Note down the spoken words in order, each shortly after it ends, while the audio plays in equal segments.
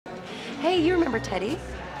Hey, you remember Teddy?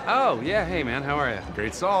 Oh, yeah. Hey, man. How are you?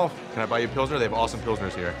 Great solve. Can I buy you a Pilsner? They have awesome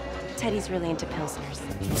Pilsners here. Teddy's really into Pilsners.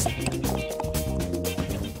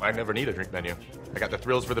 I never need a drink menu. I got the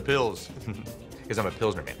thrills for the pills. Because I'm a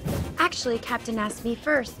Pilsner man. Actually, Captain asked me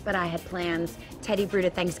first, but I had plans. Teddy brewed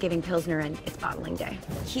a Thanksgiving Pilsner, and it's bottling day.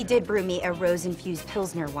 He did brew me a rose-infused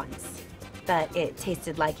Pilsner once, but it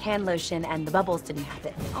tasted like hand lotion and the bubbles didn't have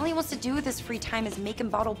it. All he wants to do with his free time is make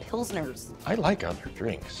and bottle Pilsners. I like other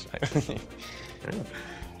drinks.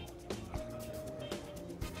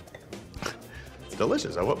 It's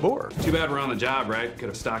delicious. I want more. Too bad we're on the job, right? Could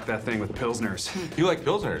have stocked that thing with Pilsners. You like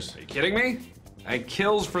Pilsners? Are you kidding me? I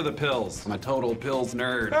kills for the pills. I'm a total pills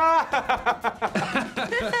nerd.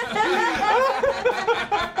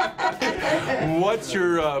 What's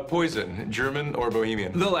your poison? German or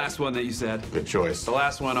Bohemian? The last one that you said. Good choice. The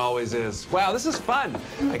last one always is. Wow, this is fun.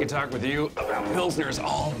 I could talk with you about Pilsners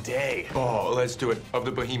all day. Oh, let's do it. Of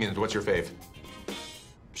the Bohemians, what's your fave?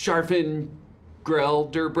 Scharfen, Grell,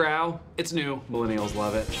 Der Brow. It's new. Millennials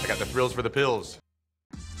love it. I got the thrills for the pills.